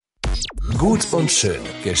Gut und schön.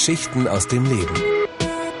 Geschichten aus dem Leben.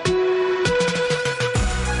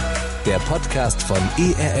 Der Podcast von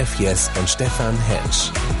ERF Jess und Stefan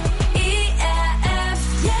Hensch.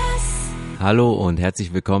 ERF Jess. Hallo und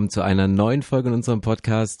herzlich willkommen zu einer neuen Folge in unserem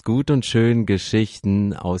Podcast Gut und schön.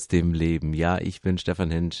 Geschichten aus dem Leben. Ja, ich bin Stefan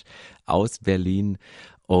Hensch aus Berlin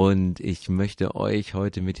und ich möchte euch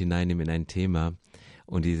heute mit hineinnehmen in ein Thema.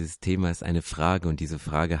 Und dieses Thema ist eine Frage und diese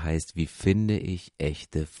Frage heißt, wie finde ich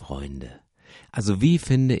echte Freunde? Also wie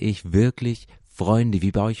finde ich wirklich Freunde?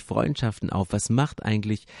 Wie baue ich Freundschaften auf? Was macht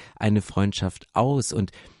eigentlich eine Freundschaft aus?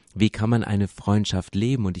 Und wie kann man eine Freundschaft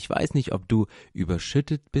leben? Und ich weiß nicht, ob du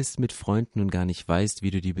überschüttet bist mit Freunden und gar nicht weißt,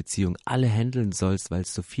 wie du die Beziehung alle handeln sollst, weil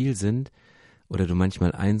es so viel sind. Oder du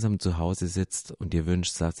manchmal einsam zu Hause sitzt und dir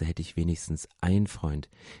wünschst, sagst, hätte ich wenigstens einen Freund,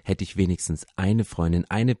 hätte ich wenigstens eine Freundin,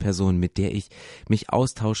 eine Person, mit der ich mich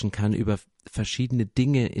austauschen kann über verschiedene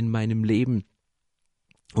Dinge in meinem Leben,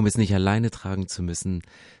 um es nicht alleine tragen zu müssen,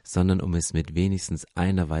 sondern um es mit wenigstens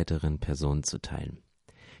einer weiteren Person zu teilen.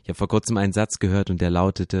 Ich habe vor kurzem einen Satz gehört und der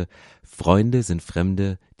lautete, Freunde sind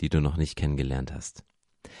Fremde, die du noch nicht kennengelernt hast.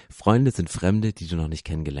 Freunde sind Fremde, die du noch nicht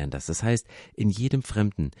kennengelernt hast. Das heißt, in jedem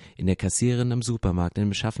Fremden, in der Kassiererin am Supermarkt, in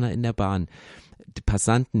dem Schaffner in der Bahn, die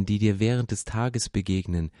Passanten, die dir während des Tages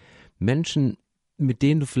begegnen, Menschen, mit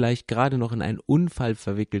denen du vielleicht gerade noch in einen Unfall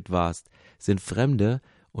verwickelt warst, sind Fremde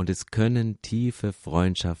und es können tiefe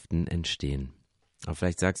Freundschaften entstehen. Aber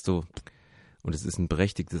vielleicht sagst du, und es ist ein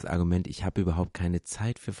berechtigtes Argument, ich habe überhaupt keine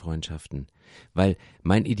Zeit für Freundschaften, weil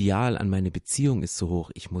mein Ideal an meine Beziehung ist so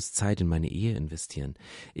hoch, ich muss Zeit in meine Ehe investieren.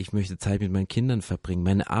 Ich möchte Zeit mit meinen Kindern verbringen,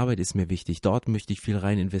 meine Arbeit ist mir wichtig, dort möchte ich viel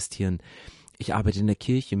rein investieren. Ich arbeite in der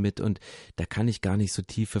Kirche mit und da kann ich gar nicht so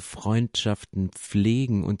tiefe Freundschaften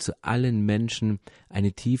pflegen und zu allen Menschen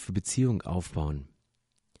eine tiefe Beziehung aufbauen.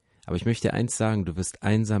 Aber ich möchte eins sagen, du wirst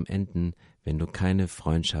einsam enden, wenn du keine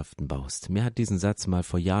Freundschaften baust. Mir hat diesen Satz mal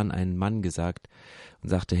vor Jahren ein Mann gesagt und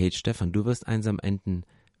sagte, hey Stefan, du wirst einsam enden,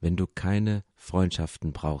 wenn du keine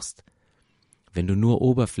Freundschaften brauchst. Wenn du nur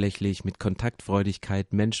oberflächlich mit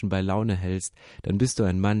Kontaktfreudigkeit Menschen bei Laune hältst, dann bist du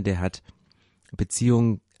ein Mann, der hat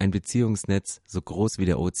ein Beziehungsnetz so groß wie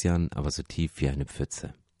der Ozean, aber so tief wie eine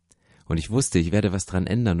Pfütze. Und ich wusste, ich werde was dran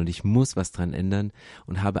ändern und ich muss was dran ändern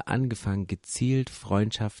und habe angefangen, gezielt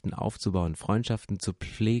Freundschaften aufzubauen, Freundschaften zu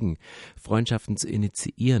pflegen, Freundschaften zu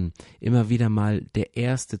initiieren, immer wieder mal der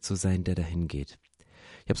Erste zu sein, der dahin geht.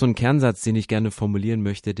 Ich habe so einen Kernsatz, den ich gerne formulieren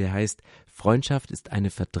möchte, der heißt, Freundschaft ist eine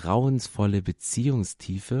vertrauensvolle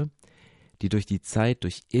Beziehungstiefe, die durch die Zeit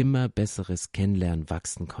durch immer besseres Kennenlernen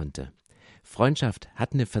wachsen konnte. Freundschaft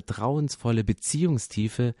hat eine vertrauensvolle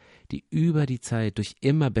Beziehungstiefe, die über die Zeit durch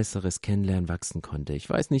immer besseres Kennenlernen wachsen konnte. Ich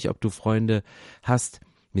weiß nicht, ob du Freunde hast,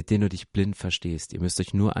 mit denen du dich blind verstehst. Ihr müsst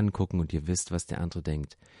euch nur angucken und ihr wisst, was der andere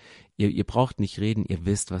denkt. Ihr braucht nicht reden, ihr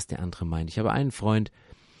wisst, was der andere meint. Ich habe einen Freund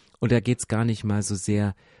und da geht es gar nicht mal so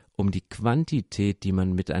sehr um die Quantität, die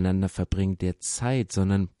man miteinander verbringt, der Zeit,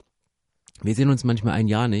 sondern wir sehen uns manchmal ein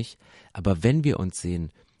Jahr nicht, aber wenn wir uns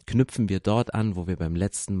sehen, knüpfen wir dort an, wo wir beim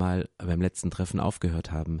letzten Treffen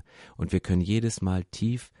aufgehört haben. Und wir können jedes Mal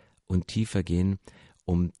tief und tiefer gehen,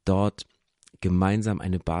 um dort gemeinsam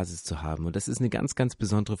eine Basis zu haben. Und das ist eine ganz, ganz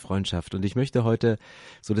besondere Freundschaft. Und ich möchte heute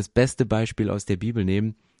so das beste Beispiel aus der Bibel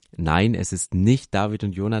nehmen. Nein, es ist nicht David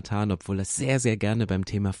und Jonathan, obwohl das sehr, sehr gerne beim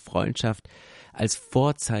Thema Freundschaft als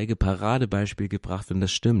Vorzeige-Paradebeispiel gebracht wird. Und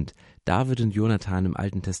das stimmt. David und Jonathan im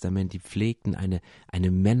Alten Testament, die pflegten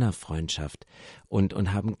eine Männerfreundschaft und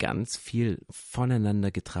haben ganz viel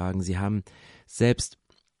voneinander getragen. Sie haben selbst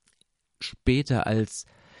später, als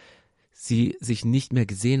sie sich nicht mehr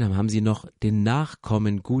gesehen haben, haben sie noch den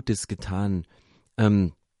Nachkommen Gutes getan,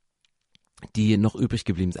 die noch übrig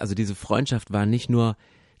geblieben sind. Also diese Freundschaft war nicht nur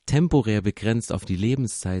temporär begrenzt auf die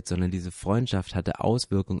Lebenszeit, sondern diese Freundschaft hatte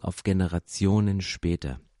Auswirkungen auf Generationen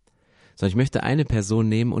später. So, ich möchte eine Person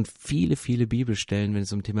nehmen und viele, viele Bibelstellen, wenn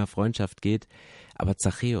es um Thema Freundschaft geht, aber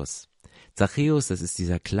Zachäus. Zachäus, das ist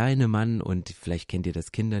dieser kleine Mann und vielleicht kennt ihr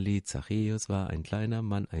das Kinderlied, Zachäus war ein kleiner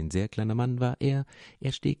Mann, ein sehr kleiner Mann war er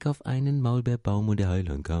stieg auf einen Maulbeerbaum und der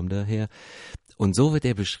Heiland kam daher. Und so wird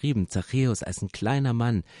er beschrieben, Zachäus als ein kleiner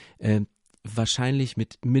Mann, wahrscheinlich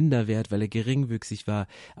mit Minderwert, weil er geringwüchsig war,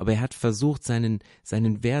 aber er hat versucht, seinen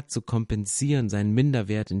Wert zu kompensieren, seinen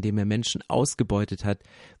Minderwert, indem er Menschen ausgebeutet hat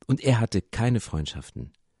und er hatte keine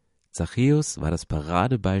Freundschaften. Zachäus war das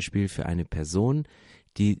Paradebeispiel für eine Person,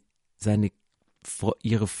 die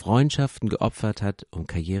ihre Freundschaften geopfert hat, um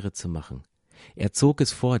Karriere zu machen. Er zog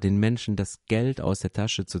es vor, den Menschen das Geld aus der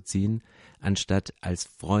Tasche zu ziehen, anstatt als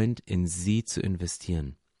Freund in sie zu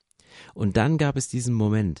investieren. Und dann gab es diesen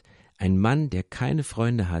Moment, ein Mann, der keine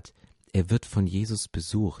Freunde hat, er wird von Jesus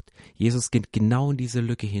besucht. Jesus geht genau in diese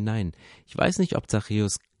Lücke hinein. Ich weiß nicht, ob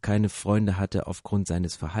Zachäus keine Freunde hatte aufgrund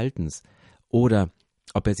seines Verhaltens oder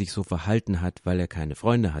ob er sich so verhalten hat, weil er keine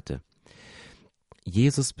Freunde hatte.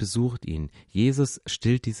 Jesus besucht ihn. Jesus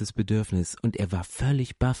stillt dieses Bedürfnis und er war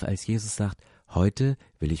völlig baff, als Jesus sagt, heute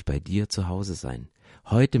will ich bei dir zu Hause sein.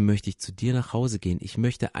 Heute möchte ich zu dir nach Hause gehen. Ich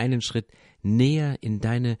möchte einen Schritt näher in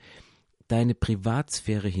deine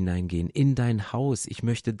Privatsphäre hineingehen, in dein Haus. Ich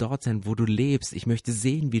möchte dort sein, wo du lebst. Ich möchte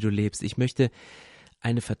sehen, wie du lebst. Ich möchte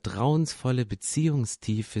eine vertrauensvolle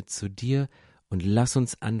Beziehungstiefe zu dir und lass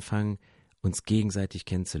uns anfangen, uns gegenseitig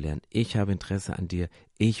kennenzulernen. Ich habe Interesse an dir.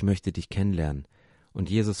 Ich möchte dich kennenlernen. Und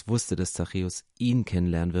Jesus wusste, dass Zachäus ihn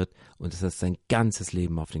kennenlernen wird und dass er sein ganzes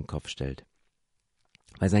Leben auf den Kopf stellt.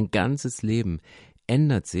 Weil sein ganzes Leben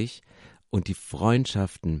ändert sich und die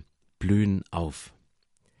Freundschaften blühen auf.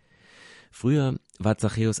 Früher war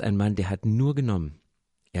Zachäus ein Mann, der hat nur genommen.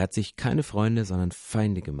 Er hat sich keine Freunde, sondern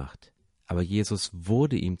Feinde gemacht. Aber Jesus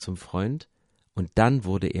wurde ihm zum Freund und dann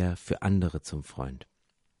wurde er für andere zum Freund.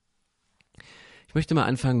 Ich möchte mal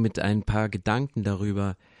anfangen mit ein paar Gedanken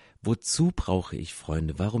darüber, wozu brauche ich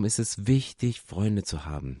Freunde? Warum ist es wichtig, Freunde zu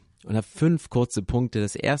haben? Und habe 5 kurze Punkte.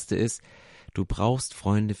 Das erste ist, du brauchst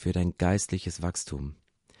Freunde für dein geistliches Wachstum.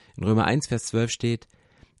 In Römer 1, Vers 12 steht,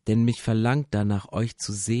 denn mich verlangt danach, euch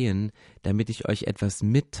zu sehen, damit ich euch etwas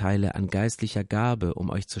mitteile an geistlicher Gabe, um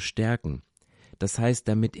euch zu stärken. Das heißt,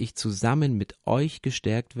 damit ich zusammen mit euch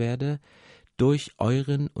gestärkt werde, durch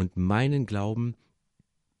euren und meinen Glauben,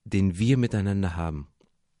 den wir miteinander haben.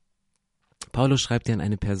 Paulus schreibt ja an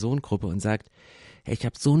eine Personengruppe und sagt, hey, ich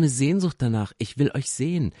habe so eine Sehnsucht danach, ich will euch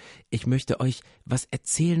sehen, ich möchte euch was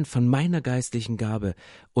erzählen von meiner geistlichen Gabe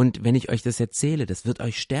und wenn ich euch das erzähle, das wird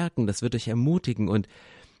euch stärken, das wird euch ermutigen und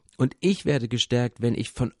ich werde gestärkt, wenn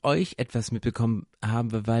ich von euch etwas mitbekommen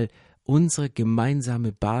habe, weil unsere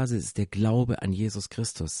gemeinsame Basis ist der Glaube an Jesus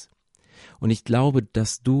Christus. Und ich glaube,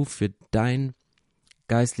 dass du für dein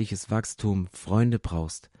geistliches Wachstum Freunde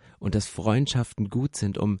brauchst und dass Freundschaften gut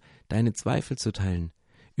sind, um deine Zweifel zu teilen,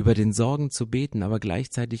 über den Sorgen zu beten, aber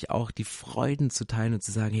gleichzeitig auch die Freuden zu teilen und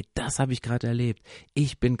zu sagen, hey, das habe ich gerade erlebt,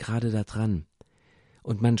 ich bin gerade da dran.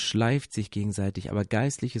 Und man schleift sich gegenseitig, aber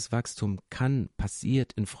geistliches Wachstum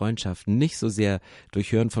passiert in Freundschaften, nicht so sehr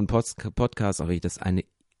durch Hören von Podcasts, auch ich das eine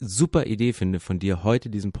super Idee finde, von dir heute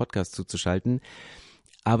diesen Podcast zuzuschalten,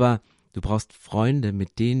 aber du brauchst Freunde,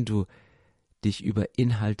 mit denen du dich über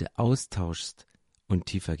Inhalte austauschst und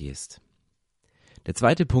tiefer gehst. Der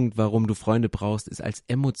zweite Punkt, warum du Freunde brauchst, ist als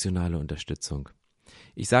emotionale Unterstützung.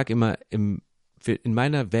 Ich sage immer, in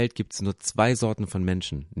meiner Welt gibt es nur 2 Sorten von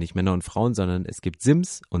Menschen, nicht Männer und Frauen, sondern es gibt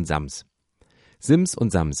Sims und Sams. Sims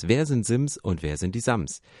und Sams. Wer sind Sims und wer sind die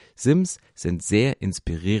Sams? Sims sind sehr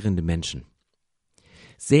inspirierende Menschen.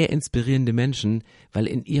 Sehr inspirierende Menschen, weil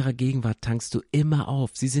in ihrer Gegenwart tankst du immer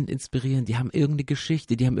auf. Sie sind inspirierend, die haben irgendeine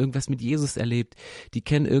Geschichte, die haben irgendwas mit Jesus erlebt, die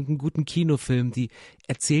kennen irgendeinen guten Kinofilm, die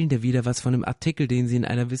erzählen dir wieder was von einem Artikel, den sie in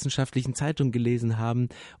einer wissenschaftlichen Zeitung gelesen haben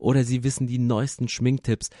oder sie wissen die neuesten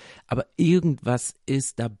Schminktipps. Aber irgendwas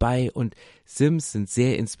ist dabei und Sims sind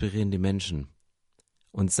sehr inspirierende Menschen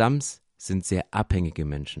und Sams sind sehr abhängige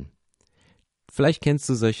Menschen. Vielleicht kennst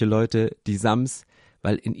du solche Leute, die Sams,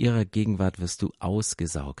 weil in ihrer Gegenwart wirst du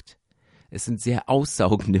ausgesaugt. Es sind sehr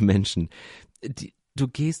aussaugende Menschen. Du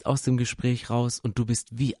gehst aus dem Gespräch raus und du bist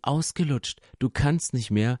wie ausgelutscht. Du kannst nicht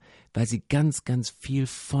mehr, weil sie ganz, ganz viel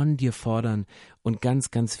von dir fordern und ganz,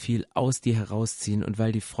 ganz viel aus dir herausziehen und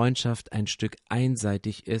weil die Freundschaft ein Stück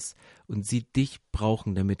einseitig ist und sie dich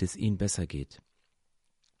brauchen, damit es ihnen besser geht.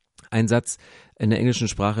 Ein Satz in der englischen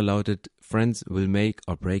Sprache lautet, Friends will make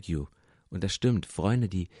or break you. Und das stimmt, Freunde,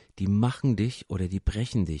 die machen dich oder die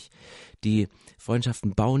brechen dich. Die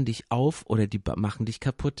Freundschaften bauen dich auf oder die machen dich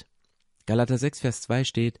kaputt. Galater 6, Vers 2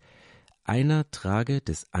 steht, einer trage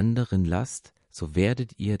des anderen Last, so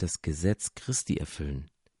werdet ihr das Gesetz Christi erfüllen.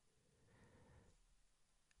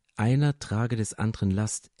 Einer trage des anderen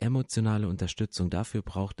Last, emotionale Unterstützung, dafür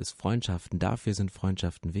braucht es Freundschaften, dafür sind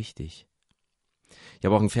Freundschaften wichtig. Ich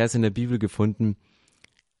habe auch einen Vers in der Bibel gefunden,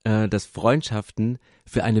 dass Freundschaften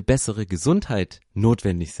für eine bessere Gesundheit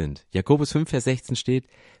notwendig sind. Jakobus 5, Vers 16 steht,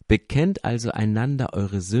 bekennt also einander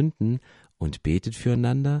eure Sünden und betet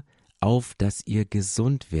füreinander, auf dass ihr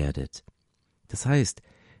gesund werdet. Das heißt,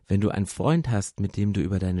 wenn du einen Freund hast, mit dem du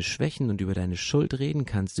über deine Schwächen und über deine Schuld reden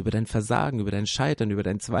kannst, über dein Versagen, über dein Scheitern, über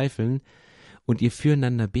dein Zweifeln und ihr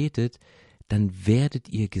füreinander betet, dann werdet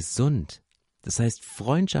ihr gesund. Das heißt,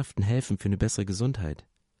 Freundschaften helfen für eine bessere Gesundheit.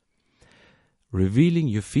 Revealing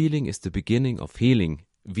your feeling is the beginning of healing.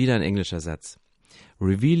 Wieder ein englischer Satz.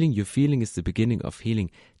 Revealing your feeling is the beginning of healing.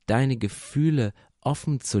 Deine Gefühle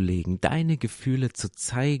offen zu legen, deine Gefühle zu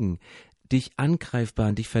zeigen, dich angreifbar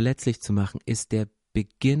und dich verletzlich zu machen, ist der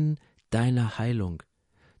Beginn deiner Heilung.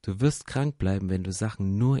 Du wirst krank bleiben, wenn du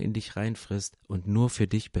Sachen nur in dich reinfrisst und nur für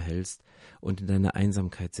dich behältst und in deiner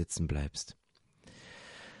Einsamkeit sitzen bleibst.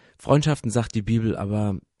 Freundschaften, sagt die Bibel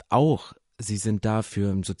aber auch, sie sind da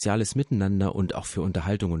für ein soziales Miteinander und auch für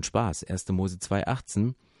Unterhaltung und Spaß. 1. Mose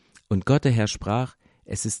 2,18. Und Gott der Herr sprach,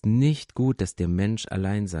 es ist nicht gut, dass der Mensch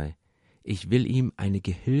allein sei. Ich will ihm eine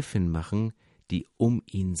Gehilfin machen, die um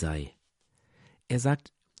ihn sei. Er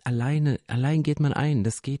sagt, allein geht man ein,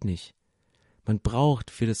 das geht nicht. Man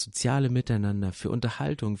braucht für das soziale Miteinander, für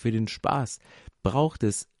Unterhaltung, für den Spaß, braucht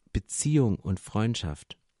es Beziehung und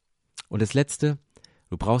Freundschaft. Und das Letzte,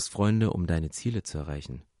 du brauchst Freunde, um deine Ziele zu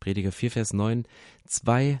erreichen. Prediger 4, Vers 9,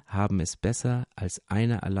 2 haben es besser als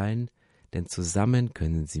einer allein, denn zusammen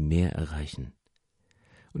können sie mehr erreichen.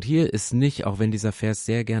 Und hier ist nicht, auch wenn dieser Vers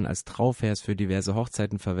sehr gern als Trauvers für diverse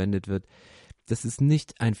Hochzeiten verwendet wird, das ist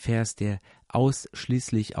nicht ein Vers, der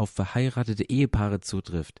ausschließlich auf verheiratete Ehepaare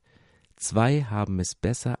zutrifft. 2 haben es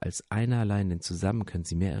besser als einer allein, denn zusammen können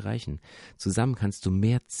sie mehr erreichen. Zusammen kannst du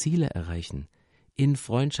mehr Ziele erreichen. In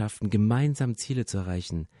Freundschaften gemeinsam Ziele zu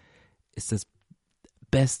erreichen, ist das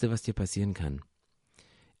Beste, was dir passieren kann.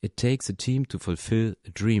 It takes a team to fulfill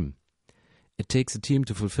a dream. It takes a team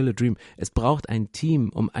to fulfill a dream. Es braucht ein Team,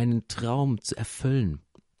 um einen Traum zu erfüllen.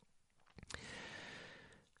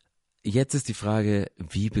 Jetzt ist die Frage,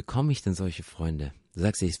 wie bekomme ich denn solche Freunde? Du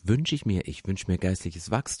sagst, ich wünsche mir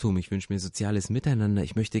geistliches Wachstum, ich wünsche mir soziales Miteinander,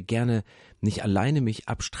 ich möchte gerne nicht alleine mich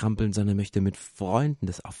abstrampeln, sondern möchte mit Freunden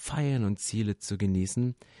das auch feiern und Ziele zu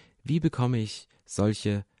genießen. Wie bekomme ich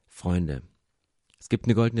solche Freunde? Es gibt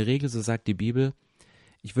eine goldene Regel, so sagt die Bibel.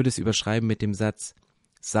 Ich würde es überschreiben mit dem Satz,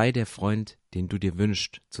 sei der Freund, den du dir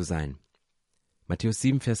wünschst zu sein. Matthäus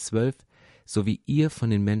 7, Vers 12, so wie ihr von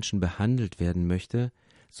den Menschen behandelt werden möchte,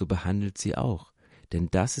 so behandelt sie auch. Denn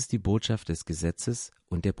das ist die Botschaft des Gesetzes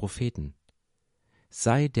und der Propheten.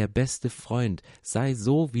 Sei der beste Freund, sei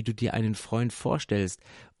so, wie du dir einen Freund vorstellst.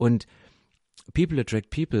 Und People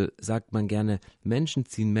attract people, sagt man gerne, Menschen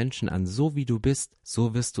ziehen Menschen an. So wie du bist,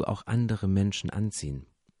 so wirst du auch andere Menschen anziehen.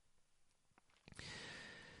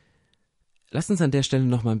 Lass uns an der Stelle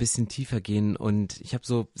noch mal ein bisschen tiefer gehen und ich habe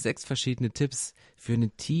so 6 verschiedene Tipps für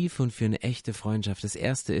eine tiefe und für eine echte Freundschaft. Das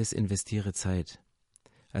erste ist, investiere Zeit.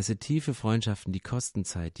 Also tiefe Freundschaften, die kosten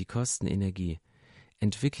Zeit, die kosten Energie.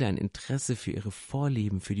 Entwickle ein Interesse für ihre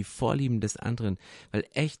Vorlieben, für die Vorlieben des anderen, weil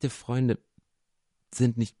echte Freunde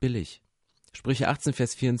sind nicht billig. Sprüche 18,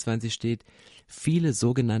 Vers 24 steht, viele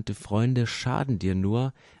sogenannte Freunde schaden dir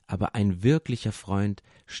nur, aber ein wirklicher Freund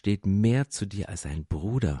steht mehr zu dir als ein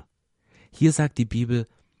Bruder. Hier sagt die Bibel,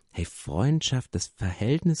 hey, Freundschaft, das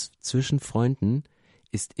Verhältnis zwischen Freunden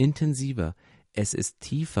ist intensiver, es ist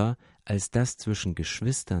tiefer als das zwischen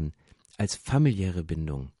Geschwistern, als familiäre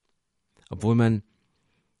Bindung. Obwohl man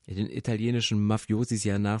den italienischen Mafiosis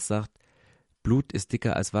ja nachsagt, Blut ist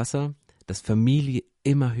dicker als Wasser, dass Familie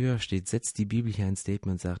immer höher steht, setzt die Bibel hier ein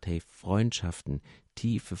Statement und sagt, hey, Freundschaften,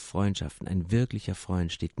 tiefe Freundschaften, ein wirklicher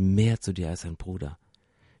Freund steht mehr zu dir als ein Bruder.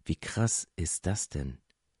 Wie krass ist das denn?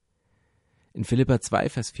 In Philipper 2,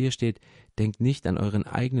 Vers 4 steht, denkt nicht an euren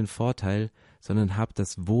eigenen Vorteil, sondern habt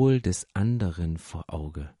das Wohl des anderen vor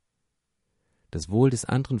Auge. Das Wohl des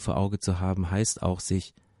anderen vor Auge zu haben, heißt auch,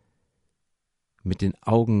 sich mit den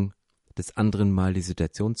Augen des anderen mal die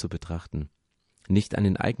Situation zu betrachten. Nicht an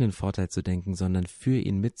den eigenen Vorteil zu denken, sondern für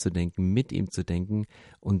ihn mitzudenken, mit ihm zu denken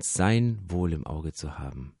und sein Wohl im Auge zu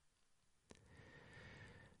haben.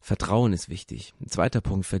 Vertrauen ist wichtig. Ein zweiter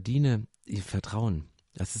Punkt, verdiene ihr Vertrauen.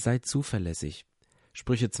 Also sei zuverlässig.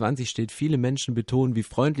 Sprüche 20 steht, viele Menschen betonen, wie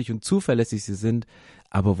freundlich und zuverlässig sie sind,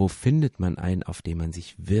 aber wo findet man einen, auf den man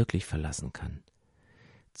sich wirklich verlassen kann?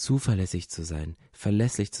 Zuverlässig zu sein,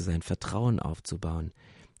 verlässlich zu sein, Vertrauen aufzubauen.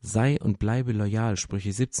 Sei und bleibe loyal,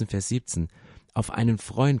 Sprüche 17, Vers 17. Auf einen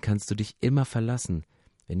Freund kannst du dich immer verlassen.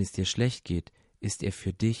 Wenn es dir schlecht geht, ist er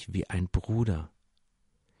für dich wie ein Bruder.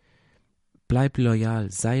 Bleib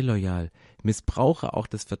loyal, sei loyal, missbrauche auch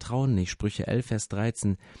das Vertrauen nicht. Sprüche 11, Vers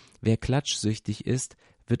 13. Wer klatschsüchtig ist,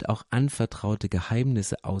 wird auch anvertraute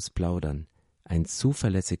Geheimnisse ausplaudern. Ein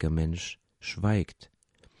zuverlässiger Mensch schweigt.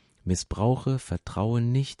 Missbrauche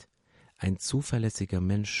Vertrauen nicht. Ein zuverlässiger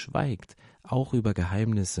Mensch schweigt, auch über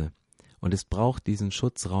Geheimnisse. Und es braucht diesen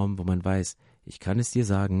Schutzraum, wo man weiß, ich kann es dir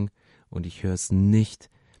sagen und ich höre es nicht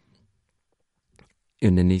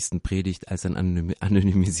in der nächsten Predigt als ein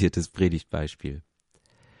anonymisiertes Predigtbeispiel.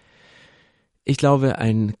 Ich glaube,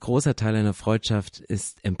 ein großer Teil einer Freundschaft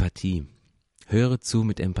ist Empathie. Höre zu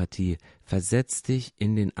mit Empathie. Versetz dich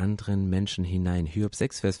in den anderen Menschen hinein. Hiob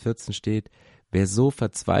 6, Vers 14 steht, Wer so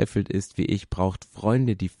verzweifelt ist wie ich, braucht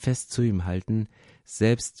Freunde, die fest zu ihm halten,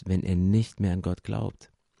 selbst wenn er nicht mehr an Gott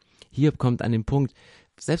glaubt. Hiob kommt an den Punkt,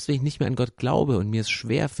 selbst wenn ich nicht mehr an Gott glaube und mir es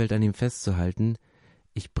schwer fällt, an ihm festzuhalten,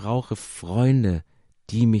 ich brauche Freunde,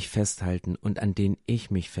 die mich festhalten und an denen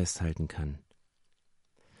ich mich festhalten kann.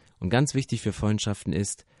 Und ganz wichtig für Freundschaften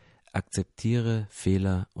ist, akzeptiere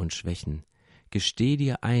Fehler und Schwächen. Gesteh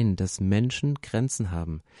dir ein, dass Menschen Grenzen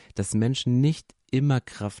haben, dass Menschen nicht immer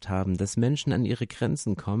Kraft haben, dass Menschen an ihre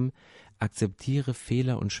Grenzen kommen. Akzeptiere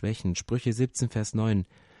Fehler und Schwächen. Sprüche 17, Vers 9.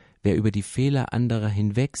 Wer über die Fehler anderer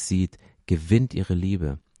hinwegsieht, gewinnt ihre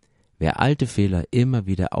Liebe. Wer alte Fehler immer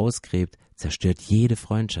wieder ausgräbt, zerstört jede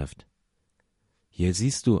Freundschaft. Hier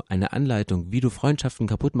siehst du eine Anleitung, wie du Freundschaften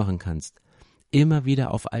kaputt machen kannst. Immer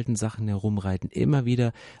wieder auf alten Sachen herumreiten, immer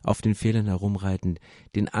wieder auf den Fehlern herumreiten,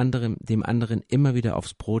 dem anderen immer wieder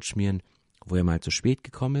aufs Brot schmieren, wo er mal zu spät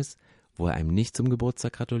gekommen ist, wo er einem nicht zum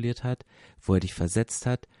Geburtstag gratuliert hat, wo er dich versetzt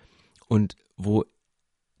hat und wo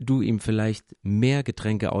du ihm vielleicht mehr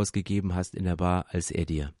Getränke ausgegeben hast in der Bar als er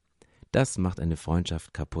dir. Das macht eine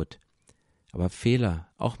Freundschaft kaputt. Aber Fehler,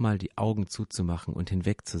 auch mal die Augen zuzumachen und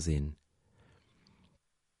hinwegzusehen,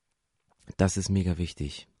 das ist mega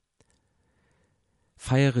wichtig.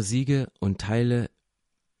 Feiere Siege und teile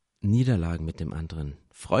Niederlagen mit dem anderen.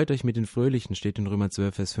 Freut euch mit den Fröhlichen, steht in Römer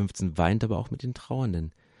 12, Vers 15, weint aber auch mit den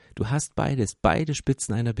Trauernden. Du hast beides, beide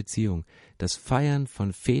Spitzen einer Beziehung. Das Feiern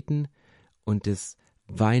von Feten und das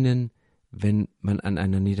Weinen, wenn man an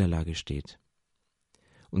einer Niederlage steht.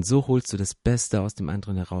 Und so holst du das Beste aus dem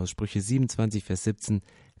anderen heraus. Sprüche 27, Vers 17,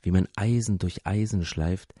 wie man Eisen durch Eisen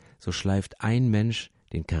schleift, so schleift ein Mensch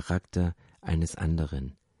den Charakter eines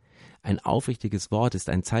anderen. Ein aufrichtiges Wort ist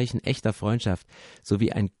ein Zeichen echter Freundschaft,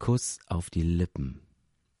 sowie ein Kuss auf die Lippen.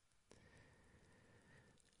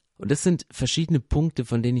 Und das sind verschiedene Punkte,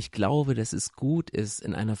 von denen ich glaube, dass es gut ist,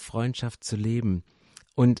 in einer Freundschaft zu leben.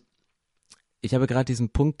 Und ich habe gerade diesen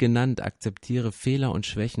Punkt genannt, akzeptiere Fehler und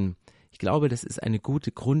Schwächen. Ich glaube, das ist eine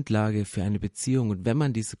gute Grundlage für eine Beziehung. Und wenn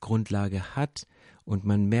man diese Grundlage hat und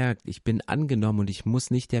man merkt, ich bin angenommen und ich muss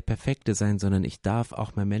nicht der Perfekte sein, sondern ich darf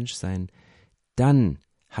auch mal Mensch sein, dann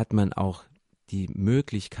hat man auch die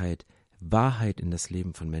Möglichkeit, Wahrheit in das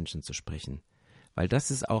Leben von Menschen zu sprechen. Weil das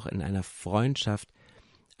ist auch in einer Freundschaft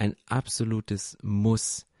ein absolutes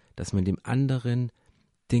Muss, dass man dem anderen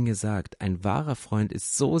Dinge sagt. Ein wahrer Freund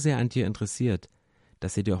ist so sehr an dir interessiert,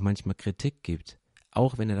 dass er dir auch manchmal Kritik gibt,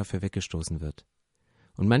 auch wenn er dafür weggestoßen wird.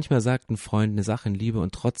 Und manchmal sagt ein Freund eine Sache in Liebe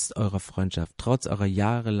und trotz eurer Freundschaft, trotz eurer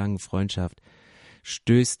jahrelangen Freundschaft,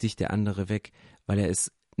 stößt dich der andere weg, weil er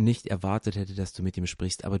es nicht erwartet hätte, dass du mit ihm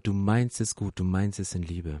sprichst, aber du meinst es gut, du meinst es in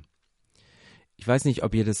Liebe. Ich weiß nicht,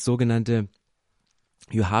 ob ihr das sogenannte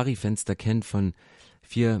Johari-Fenster kennt von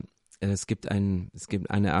 4, es gibt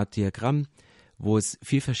eine Art Diagramm, wo es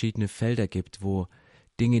 4 verschiedene Felder gibt, wo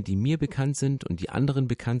Dinge, die mir bekannt sind und die anderen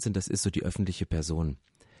bekannt sind, das ist so die öffentliche Person.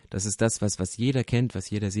 Das ist das, was jeder kennt, was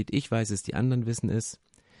jeder sieht. Ich weiß es, die anderen wissen es.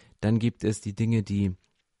 Dann gibt es die Dinge, die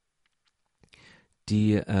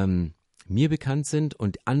mir bekannt sind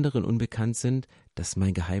und anderen unbekannt sind, das ist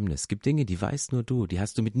mein Geheimnis. Es gibt Dinge, die weißt nur du, die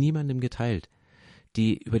hast du mit niemandem geteilt.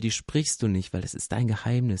 Über die sprichst du nicht, weil das ist dein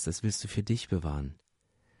Geheimnis, das willst du für dich bewahren.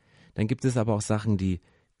 Dann gibt es aber auch Sachen, die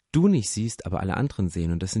du nicht siehst, aber alle anderen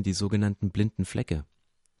sehen, und das sind die sogenannten blinden Flecke.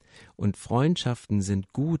 Und Freundschaften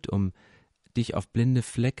sind gut, um dich auf blinde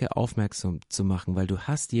Flecke aufmerksam zu machen, weil du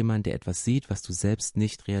hast jemanden, der etwas sieht, was du selbst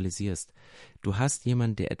nicht realisierst. Du hast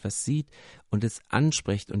jemanden, der etwas sieht und es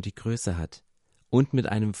anspricht und die Größe hat. Und mit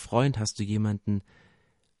einem Freund hast du jemanden,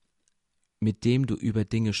 mit dem du über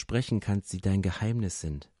Dinge sprechen kannst, die dein Geheimnis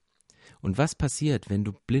sind. Und was passiert, wenn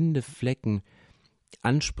du blinde Flecken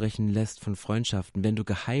ansprechen lässt von Freundschaften, wenn du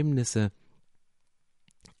Geheimnisse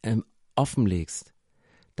offenlegst?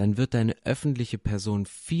 Dann wird deine öffentliche Person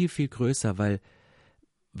viel, viel größer,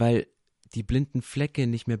 weil die blinden Flecke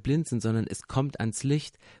nicht mehr blind sind, sondern es kommt ans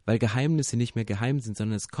Licht, weil Geheimnisse nicht mehr geheim sind,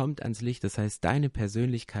 sondern es kommt ans Licht. Das heißt, deine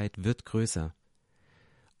Persönlichkeit wird größer.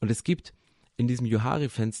 Und es gibt in diesem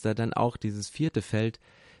Johari-Fenster dann auch dieses 4. Feld,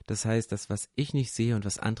 das heißt, das, was ich nicht sehe und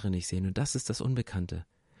was andere nicht sehen. Und das ist das Unbekannte.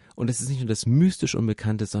 Und es ist nicht nur das mystisch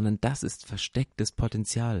Unbekannte, sondern das ist verstecktes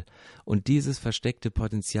Potenzial. Und dieses versteckte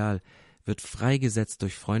Potenzial wird freigesetzt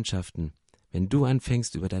durch Freundschaften. Wenn du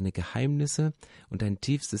anfängst, über deine Geheimnisse und dein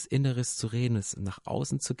tiefstes Inneres zu reden, es nach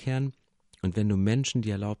außen zu kehren, und wenn du Menschen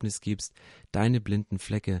die Erlaubnis gibst, deine blinden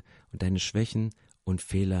Flecke und deine Schwächen und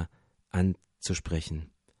Fehler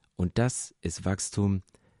anzusprechen. Und das ist Wachstum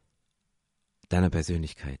deiner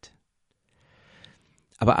Persönlichkeit.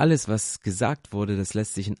 Aber alles, was gesagt wurde, das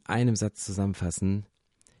lässt sich in einem Satz zusammenfassen,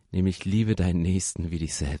 nämlich liebe deinen Nächsten wie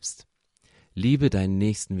dich selbst. Liebe deinen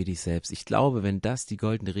Nächsten wie dich selbst. Ich glaube, wenn das die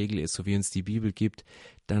goldene Regel ist, so wie uns die Bibel gibt,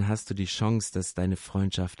 dann hast du die Chance, dass deine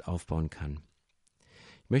Freundschaft aufbauen kann.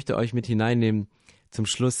 Ich möchte euch mit hineinnehmen zum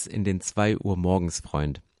Schluss in den 2 Uhr morgens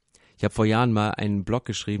Freund. Ich habe vor Jahren mal einen Blog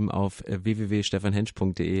geschrieben auf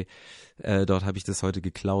www.stefanhensch.de. Dort habe ich das heute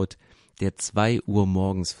geklaut. Der 2 Uhr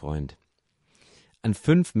morgens Freund. An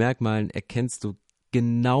 5 Merkmalen erkennst du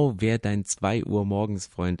genau, wer dein 2 Uhr morgens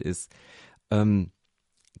Freund ist.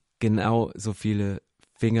 Genau so viele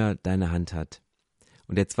Finger deine Hand hat.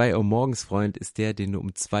 Und der 2 Uhr morgens Freund ist der, den du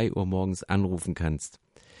um 2 Uhr morgens anrufen kannst.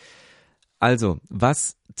 Also,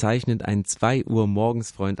 was zeichnet einen 2 Uhr morgens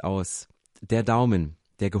Freund aus? Der Daumen,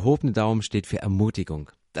 der gehobene Daumen steht für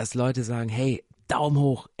Ermutigung. Dass Leute sagen, hey, Daumen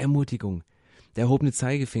hoch, Ermutigung. Der erhobene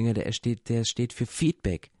Zeigefinger, der steht für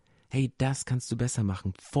Feedback. Hey, das kannst du besser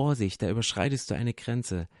machen. Vorsicht, da überschreitest du eine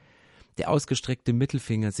Grenze. Der ausgestreckte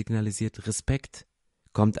Mittelfinger signalisiert Respekt.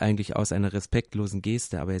 Kommt eigentlich aus einer respektlosen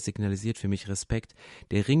Geste, aber er signalisiert für mich Respekt.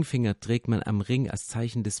 Der Ringfinger trägt man am Ring als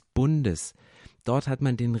Zeichen des Bundes. Dort hat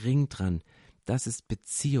man den Ring dran. Das ist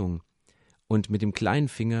Beziehung. Und mit dem kleinen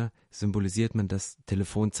Finger symbolisiert man das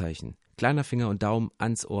Telefonzeichen. Kleiner Finger und Daumen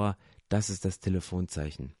ans Ohr, das ist das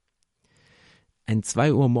Telefonzeichen. Ein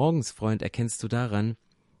 2 Uhr morgens Freund erkennst du daran,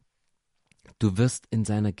 du wirst in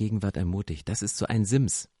seiner Gegenwart ermutigt. Das ist so ein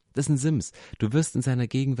Sims. Das ist ein Sims. Du wirst in seiner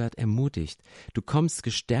Gegenwart ermutigt. Du kommst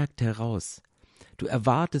gestärkt heraus. Du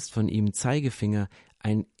erwartest von ihm, Zeigefinger,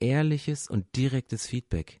 ein ehrliches und direktes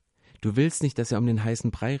Feedback. Du willst nicht, dass er um den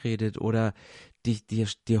heißen Brei redet oder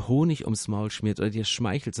dir Honig ums Maul schmiert oder dir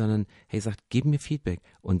schmeichelt, sondern, hey, sagt, gib mir Feedback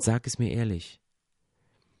und sag es mir ehrlich.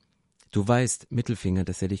 Du weißt, Mittelfinger,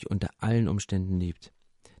 dass er dich unter allen Umständen liebt.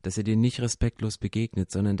 Dass er dir nicht respektlos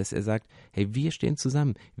begegnet, sondern dass er sagt, hey, wir stehen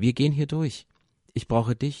zusammen, wir gehen hier durch. Ich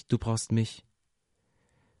brauche dich, du brauchst mich.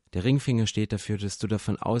 Der Ringfinger steht dafür, dass du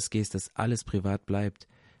davon ausgehst, dass alles privat bleibt,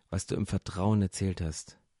 was du im Vertrauen erzählt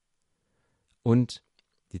hast. Und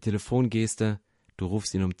die Telefongeste, du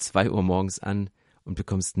rufst ihn um 2 Uhr morgens an und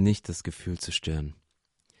bekommst nicht das Gefühl zu stören.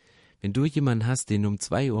 Wenn du jemanden hast, den du um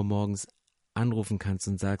 2 Uhr morgens anrufen kannst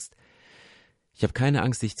und sagst, ich habe keine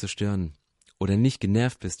Angst, dich zu stören, oder nicht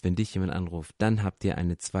genervt bist, wenn dich jemand anruft, dann habt ihr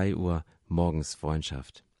eine 2 Uhr morgens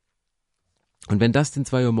Freundschaft. Und wenn das den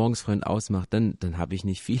 2 Uhr morgens Freund ausmacht, dann habe ich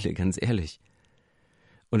nicht viele, ganz ehrlich.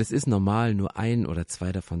 Und es ist normal, nur 1 oder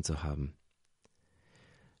 2 davon zu haben.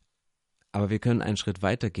 Aber wir können einen Schritt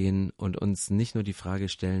weiter gehen und uns nicht nur die Frage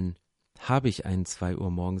stellen, habe ich einen 2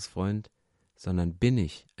 Uhr morgens Freund, sondern bin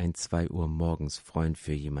ich ein 2 Uhr morgens Freund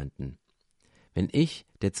für jemanden. Wenn ich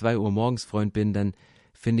der 2 Uhr morgens Freund bin, dann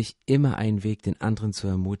finde ich immer einen Weg, den anderen zu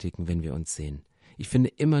ermutigen, wenn wir uns sehen. Ich finde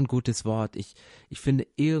immer ein gutes Wort. Ich finde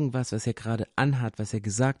irgendwas, was er gerade anhat, was er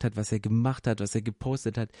gesagt hat, was er gemacht hat, was er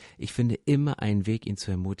gepostet hat. Ich finde immer einen Weg, ihn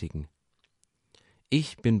zu ermutigen.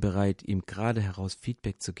 Ich bin bereit, ihm gerade heraus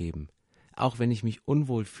Feedback zu geben. Auch wenn ich mich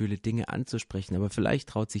unwohl fühle, Dinge anzusprechen, aber vielleicht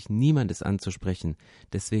traut sich niemand es anzusprechen.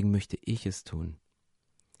 Deswegen möchte ich es tun.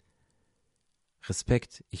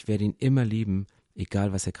 Respekt, ich werde ihn immer lieben,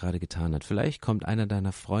 egal was er gerade getan hat. Vielleicht kommt einer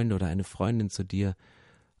deiner Freunde oder eine Freundin zu dir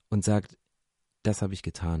und sagt, das habe ich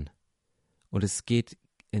getan. Und es geht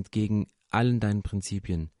entgegen allen deinen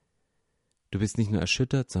Prinzipien. Du bist nicht nur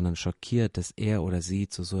erschüttert, sondern schockiert, dass er oder sie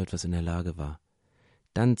zu so etwas in der Lage war.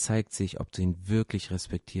 Dann zeigt sich, ob du ihn wirklich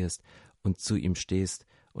respektierst und zu ihm stehst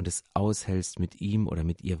und es aushältst, mit ihm oder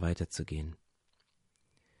mit ihr weiterzugehen.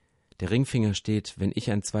 Der Ringfinger steht, wenn ich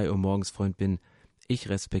ein 2 Uhr morgens Freund bin, ich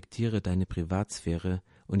respektiere deine Privatsphäre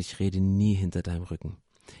und ich rede nie hinter deinem Rücken.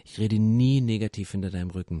 Ich rede nie negativ hinter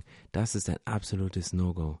deinem Rücken. Das ist ein absolutes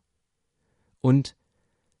No-Go. Und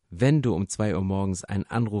wenn du um 2 Uhr morgens einen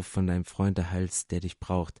Anruf von deinem Freund erhältst, der dich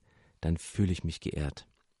braucht, dann fühle ich mich geehrt.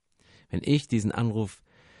 Wenn ich diesen Anruf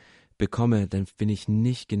bekomme, dann bin ich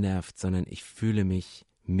nicht genervt, sondern ich fühle mich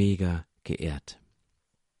mega geehrt.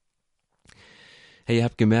 Hey, ihr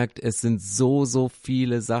habt gemerkt, es sind so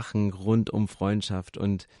viele Sachen rund um Freundschaft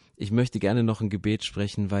und ich möchte gerne noch ein Gebet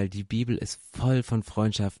sprechen, weil die Bibel ist voll von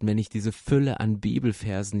Freundschaften. Wenn ich diese Fülle an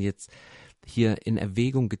Bibelversen jetzt hier in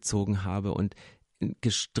Erwägung gezogen habe und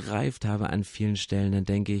gestreift habe an vielen Stellen, dann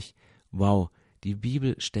denke ich, wow, die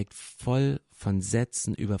Bibel steckt voll von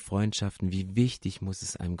Sätzen über Freundschaften. Wie wichtig muss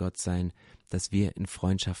es einem Gott sein, dass wir in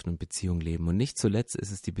Freundschaften und Beziehungen leben. Und nicht zuletzt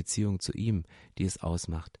ist es die Beziehung zu ihm, die es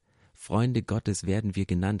ausmacht. Freunde Gottes werden wir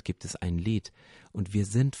genannt, gibt es ein Lied. Und wir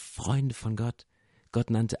sind Freunde von Gott. Gott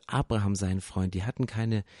nannte Abraham seinen Freund. Die hatten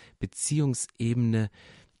keine Beziehungsebene,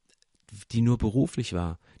 die nur beruflich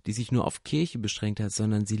war, die sich nur auf Kirche beschränkt hat,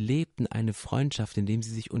 sondern sie lebten eine Freundschaft, indem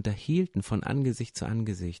sie sich unterhielten von Angesicht zu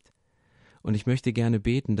Angesicht. Und ich möchte gerne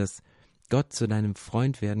beten, dass Gott zu deinem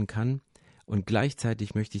Freund werden kann Und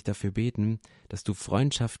gleichzeitig möchte ich dafür beten, dass du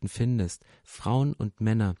Freundschaften findest, Frauen und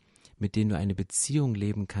Männer, mit denen du eine Beziehung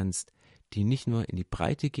leben kannst, die nicht nur in die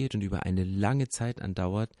Breite geht und über eine lange Zeit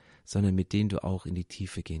andauert, sondern mit denen du auch in die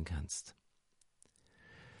Tiefe gehen kannst.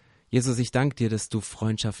 Jesus, ich danke dir, dass du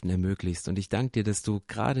Freundschaften ermöglichst und ich danke dir, dass du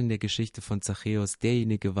gerade in der Geschichte von Zachäus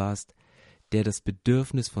derjenige warst, der das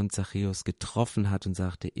Bedürfnis von Zachäus getroffen hat und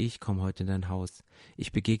sagte, ich komme heute in dein Haus,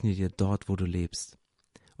 ich begegne dir dort, wo du lebst.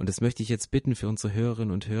 Und das möchte ich jetzt bitten für unsere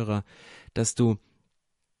Hörerinnen und Hörer, dass du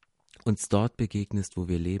uns dort begegnest, wo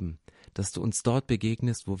wir leben, dass du uns dort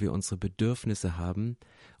begegnest, wo wir unsere Bedürfnisse haben,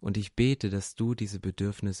 und ich bete, dass du diese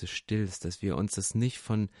Bedürfnisse stillst, dass wir uns das nicht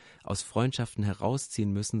aus Freundschaften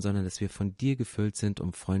herausziehen müssen, sondern dass wir von dir gefüllt sind,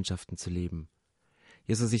 um Freundschaften zu leben.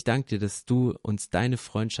 Jesus, ich danke dir, dass du uns deine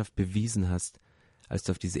Freundschaft bewiesen hast, als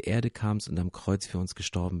du auf diese Erde kamst und am Kreuz für uns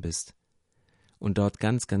gestorben bist und dort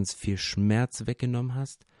ganz, ganz viel Schmerz weggenommen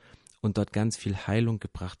hast und dort ganz viel Heilung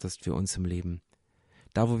gebracht hast für uns im Leben.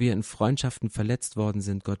 Da, wo wir in Freundschaften verletzt worden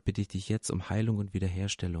sind, Gott, bitte ich dich jetzt um Heilung und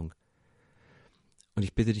Wiederherstellung. Und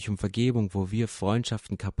ich bitte dich um Vergebung, wo wir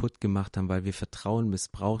Freundschaften kaputt gemacht haben, weil wir Vertrauen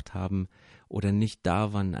missbraucht haben oder nicht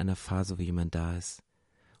da waren in einer Phase, wo jemand da ist.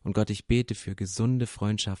 Und Gott, ich bete für gesunde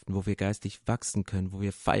Freundschaften, wo wir geistig wachsen können, wo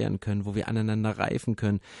wir feiern können, wo wir aneinander reifen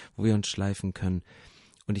können, wo wir uns schleifen können.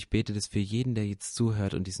 Und ich bete das für jeden, der jetzt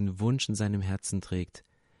zuhört und diesen Wunsch in seinem Herzen trägt,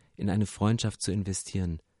 in eine Freundschaft zu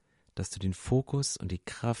investieren, dass du den Fokus und die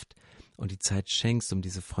Kraft und die Zeit schenkst, um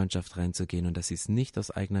diese Freundschaft reinzugehen und dass sie es nicht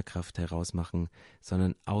aus eigener Kraft heraus machen,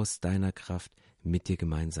 sondern aus deiner Kraft mit dir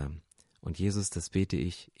gemeinsam. Und Jesus, das bete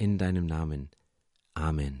ich in deinem Namen.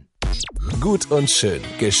 Amen. Gut und schön.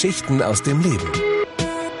 Geschichten aus dem Leben.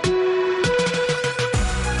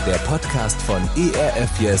 Der Podcast von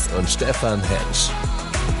ERF Jess und Stefan Hensch.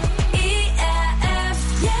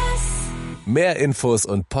 ERF Jess. Mehr Infos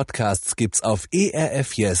und Podcasts gibt's auf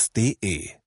erfjess.de.